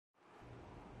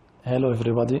Hello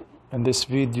everybody. In this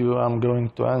video I'm going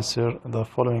to answer the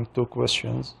following two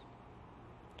questions.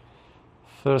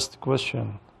 First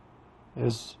question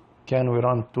is, can we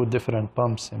run two different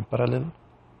pumps in parallel?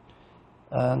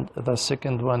 And the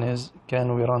second one is,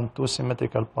 can we run two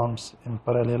symmetrical pumps in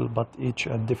parallel but each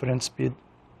at different speed?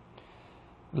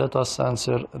 Let us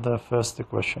answer the first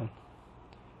question.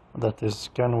 That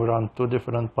is, can we run two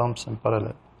different pumps in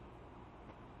parallel?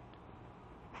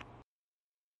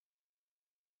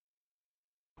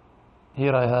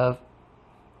 Here I have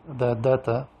the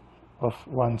data of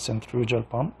one centrifugal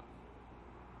pump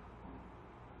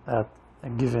at a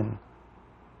given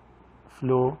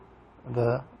flow,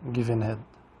 the given head.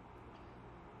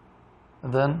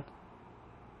 Then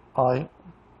I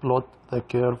plot the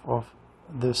curve of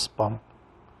this pump.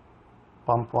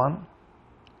 Pump 1,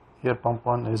 here pump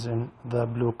 1 is in the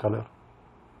blue color.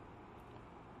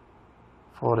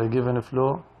 For a given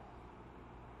flow,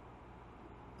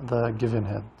 the given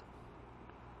head.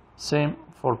 Same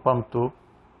for pump 2.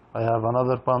 I have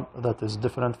another pump that is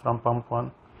different from pump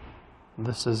 1.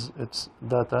 This is its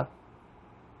data,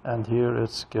 and here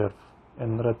its curve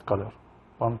in red color,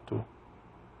 pump 2.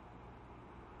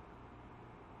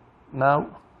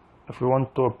 Now, if we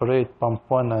want to operate pump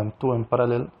 1 and 2 in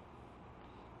parallel,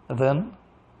 then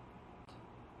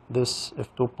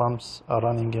if two pumps are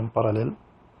running in parallel,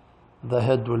 the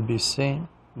head will be same,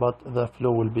 but the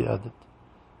flow will be added.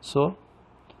 So,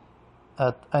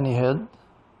 at any head,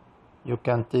 you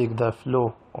can take the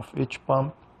flow of each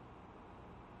pump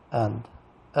and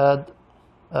add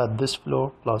this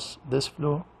flow plus this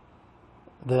flow.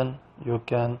 Then you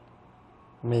can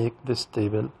make this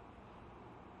table,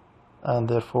 and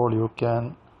therefore you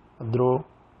can draw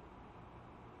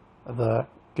the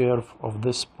curve of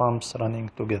these pumps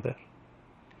running together.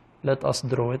 Let us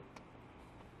draw it.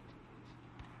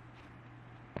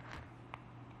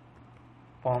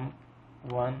 Pump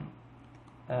 1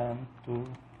 and 2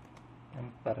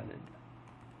 in parallel.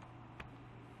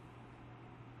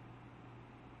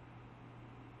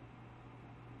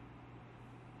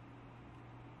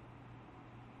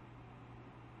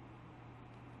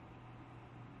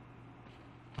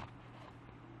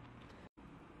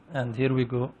 And here we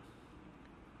go.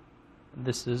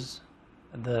 This is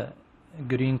the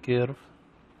green curve,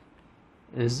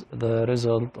 is the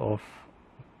result of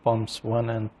pumps 1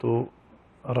 and 2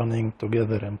 running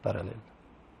together in parallel.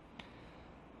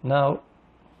 Now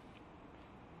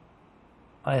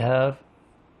I have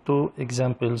two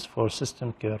examples for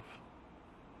system curve.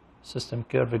 System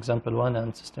curve example 1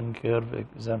 and system curve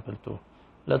example 2.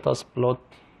 Let us plot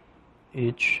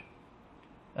each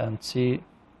and see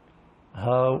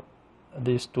how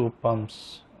these two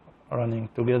pumps running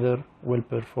together will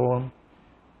perform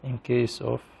in case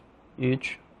of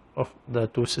each of the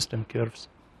two system curves.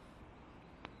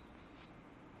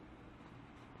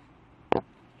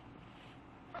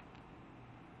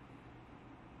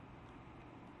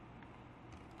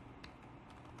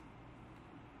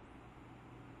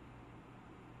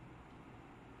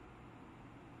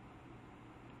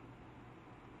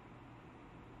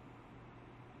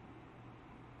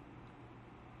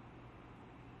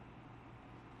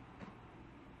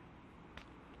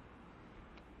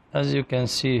 As you can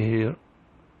see here,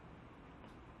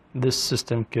 this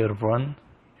system curve 1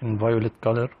 in violet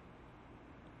color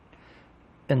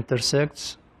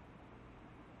intersects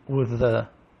with the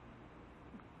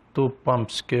two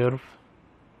pumps curve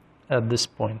at this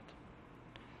point.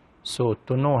 So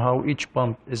to know how each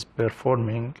pump is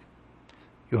performing,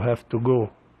 you have to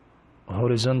go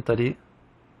horizontally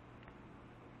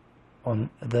on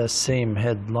the same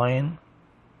head line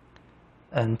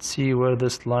and see where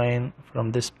this line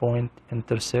from this point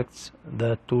intersects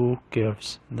the two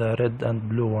curves, the red and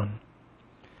blue one.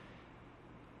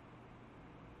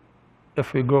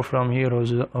 If we go from here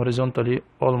horizontally,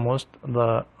 almost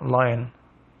the line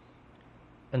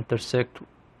intersect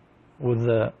with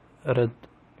the red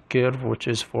curve, which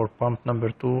is for pump number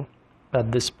 2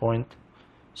 at this point.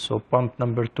 So pump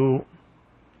number 2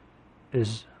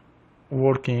 is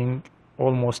working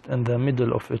almost in the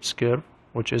middle of its curve,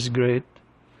 which is great.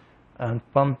 And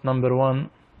pump number 1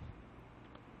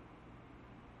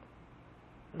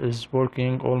 is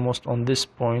working almost on this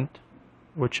point,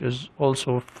 which is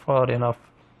also far enough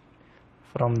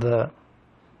from the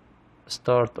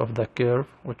start of the curve,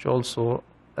 which also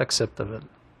acceptable.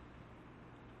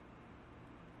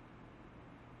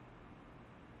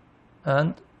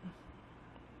 And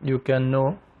you can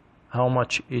know how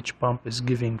much each pump is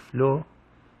giving flow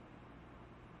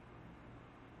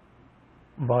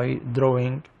by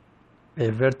drawing a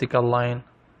vertical line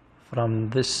from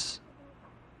this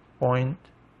point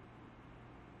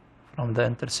from the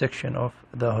intersection of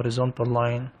the horizontal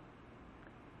line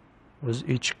with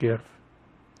each curve.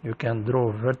 You can draw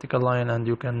a vertical line and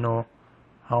you can know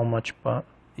how much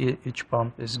each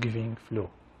pump is giving flow.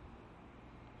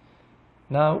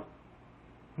 Now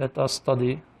let us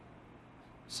study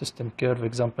system curve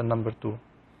example number 2.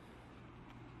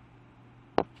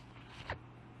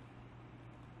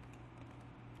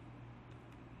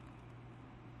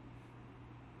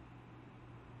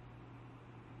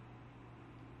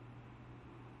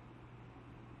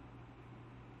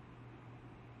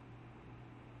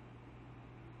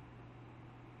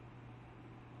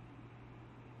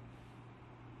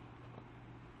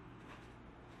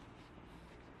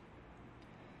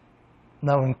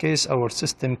 Now in case our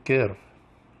system curve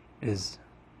is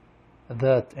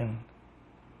that in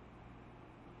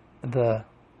the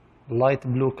light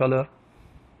blue color,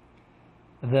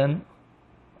 then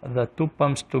the two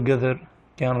pumps together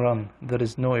can run, there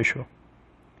is no issue.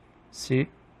 See,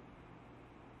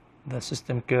 the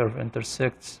system curve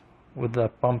intersects with the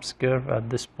pump's curve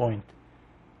at this point.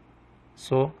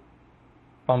 So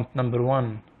pump number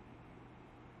 1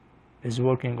 is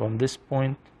working on this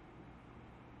point,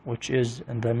 which is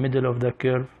in the middle of the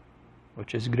curve,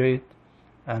 which is great,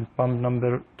 and pump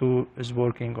number 2 is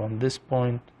working on this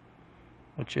point,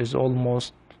 which is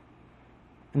almost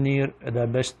near the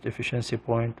best efficiency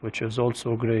point, which is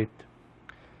also great.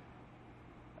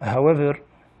 However,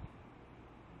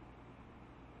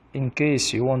 in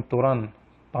case you want to run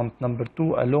pump number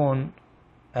 2 alone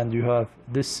and you have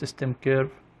this system curve,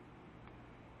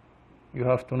 you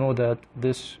have to know that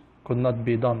this could not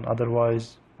be done,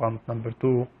 otherwise pump number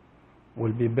 2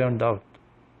 will be burned out.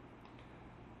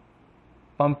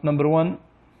 Pump number 1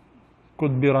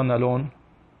 could be run alone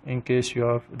in case you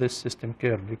have this system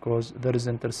curve, because there is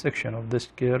intersection of this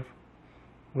curve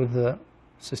with the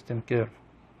system curve,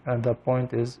 and the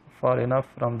point is far enough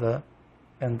from the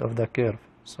end of the curve,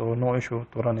 so no issue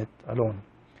to run it alone.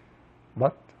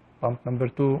 But pump number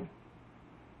 2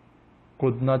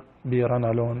 could not be run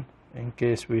alone in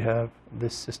case we have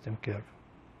this system curve.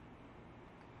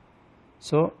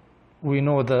 So we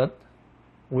know that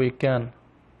we can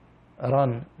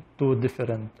run two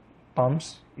different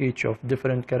pumps, each of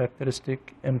different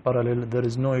characteristic, in parallel. There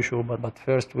is no issue, but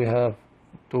first we have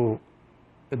to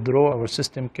draw our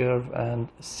system curve and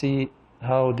see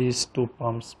how these two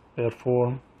pumps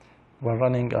perform when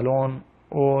running alone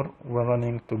or when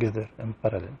running together in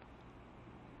parallel.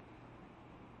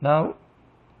 Now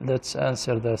let's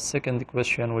answer the second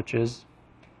question, which is,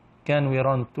 can we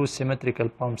run two symmetrical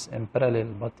pumps in parallel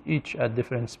but each at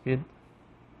different speed?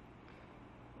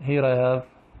 Here I have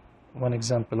one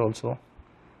example also.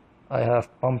 I have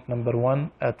pump number 1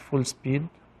 at full speed,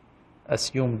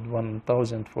 assumed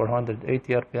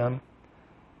 1480 rpm,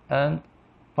 and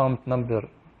pump number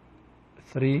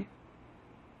 3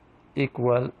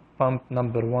 equal pump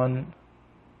number 1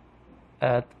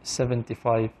 at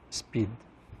 75 speed.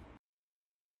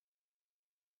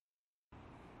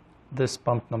 This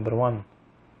pump number 1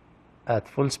 at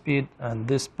full speed, and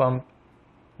this pump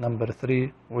number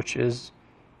 3, which is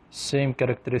same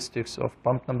characteristics of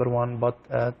pump number 1 but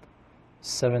at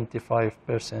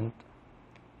 75%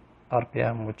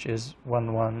 RPM, which is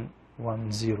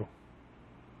 1110.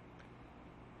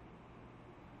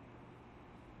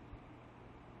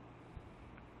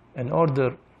 In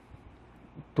order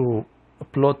to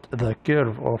plot the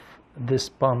curve of this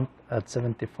pump at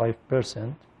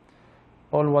 75%,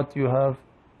 all what you have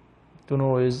to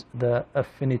know is the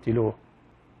affinity law.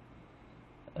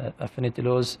 Affinity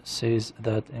laws says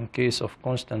that in case of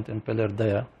constant impeller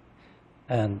dia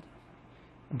and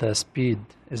the speed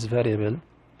is variable,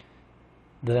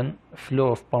 then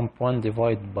flow of pump 1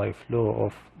 divided by flow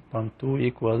of pump 2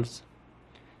 equals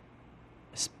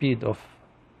speed of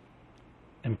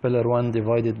impeller 1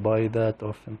 divided by that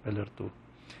of impeller 2,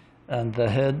 and the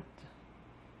head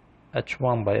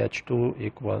H1 by H2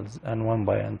 equals N1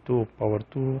 by N2 power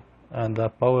 2, and the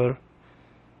power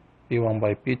P1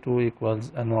 by P2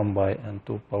 equals N1 by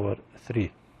N2 power 3.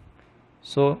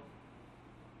 So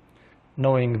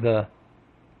knowing the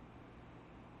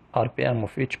RPM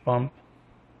of each pump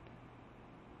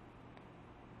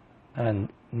and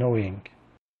knowing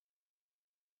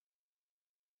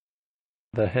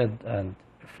the head and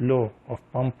flow of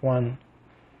pump 1,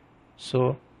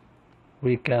 so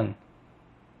we can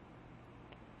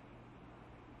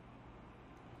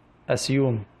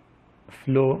assume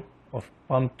flow of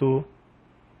pump 2,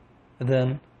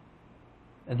 then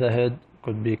the head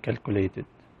could be calculated,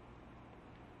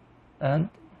 and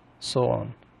so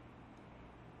on.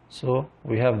 So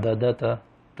we have the data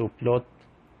to plot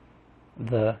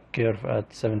the curve at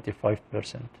 75%.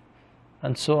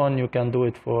 and so on. You can do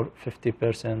it for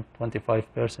 50%,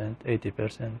 25%,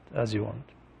 80%, as you want.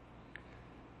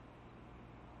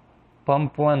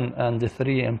 Pump 1 and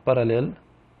 3 in parallel,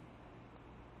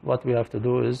 what we have to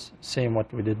do is same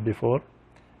what we did before.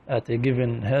 At a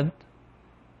given head,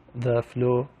 the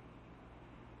flow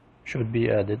should be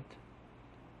added.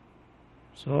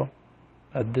 So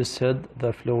at this head,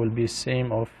 the flow will be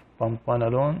same of pump 1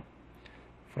 alone.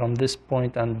 From this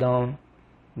point and down,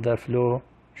 the flow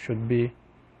should be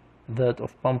that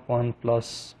of pump 1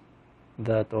 plus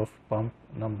that of pump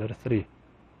number 3.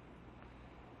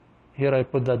 Here I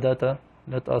put the data.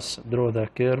 Let us draw the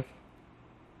curve.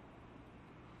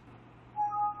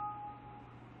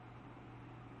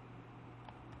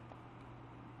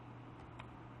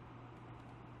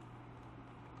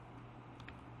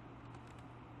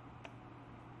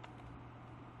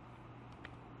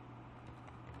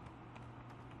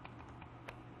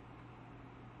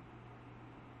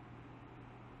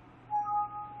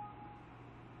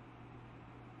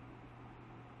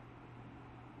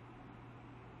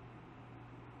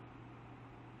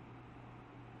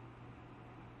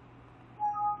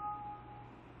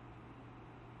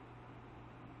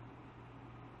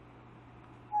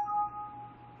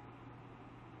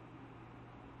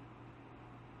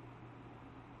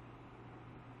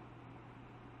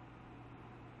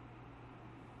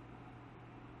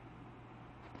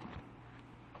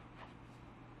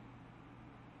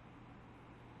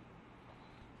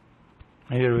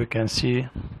 Here we can see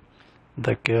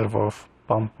the curve of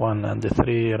pump 1 and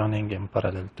 3 running in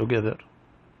parallel together.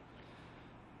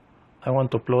 I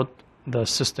want to plot the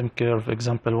system curve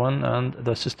example 1 and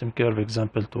the system curve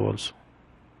example 2 also.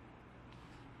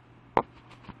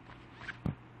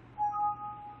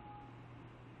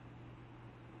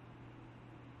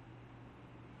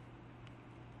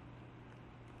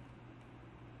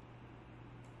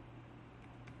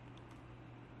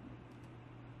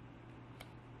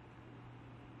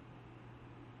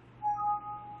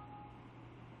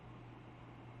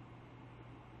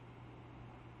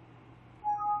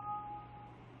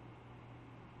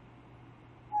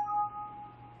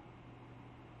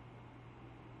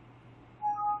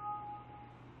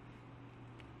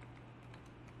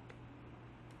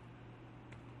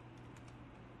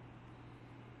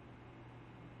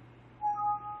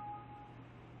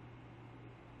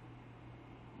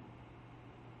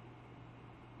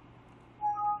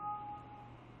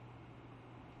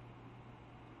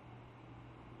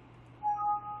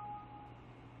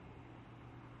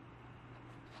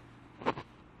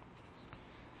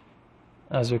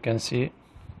 As you can see,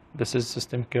 this is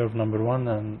system curve number 1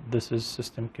 and this is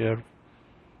system curve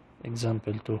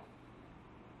example 2.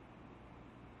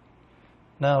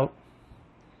 Now,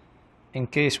 in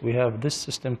case we have this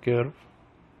system curve,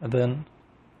 then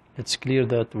it's clear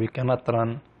that we cannot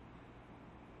run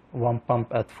one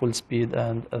pump at full speed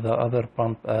and the other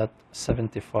pump at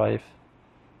 75%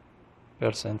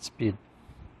 speed.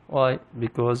 Why?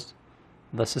 Because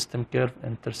the system curve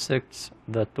intersects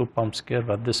the two pumps curve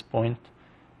at this point,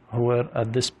 where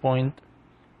at this point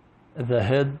the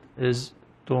head is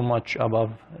too much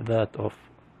above that of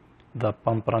the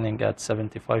pump running at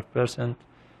 75%.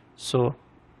 So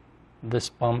this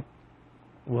pump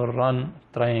will run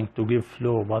trying to give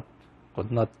flow but could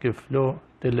not give flow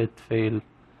till it failed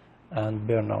and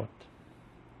burn out.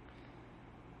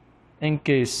 In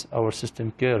case our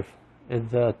system curve is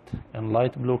that in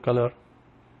light blue color,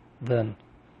 then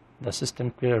the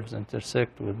system curves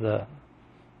intersect with the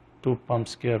two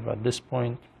pumps curve at this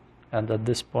point, and at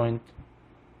this point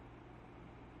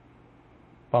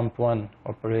pump 1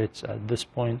 operates at this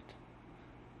point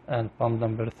and pump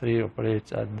number 3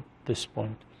 operates at this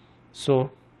point. So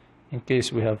in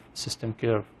case we have system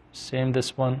curve same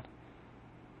this one,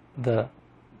 the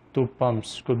two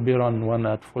pumps could be run one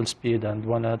at full speed and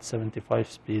one at 75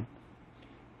 speed,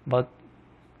 but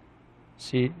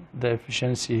see, the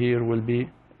efficiency here will be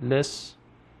less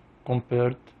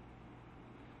compared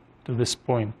to this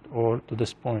point or to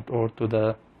this point or to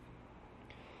the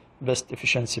best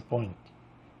efficiency point.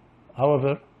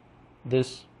 However,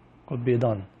 this could be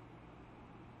done.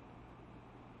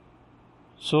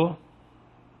 So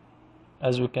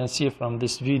as we can see from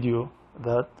this video,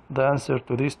 that the answer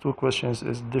to these two questions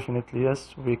is definitely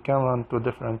yes. We can run two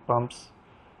different pumps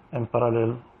in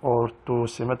parallel or two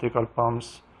symmetrical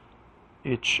pumps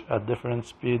each at different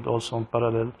speed also in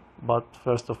parallel. But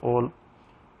first of all,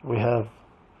 we have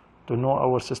to know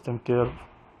our system curve,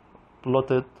 plot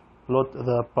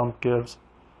the pump curves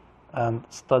and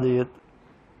study it.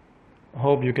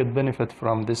 Hope you get benefit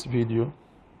from this video.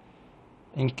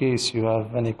 In case you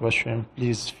have any question,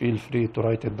 please feel free to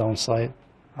write it down side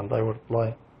and I will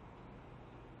reply.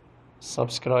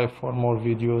 subscribe for more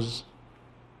videos,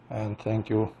 and thank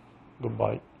you.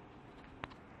 Goodbye.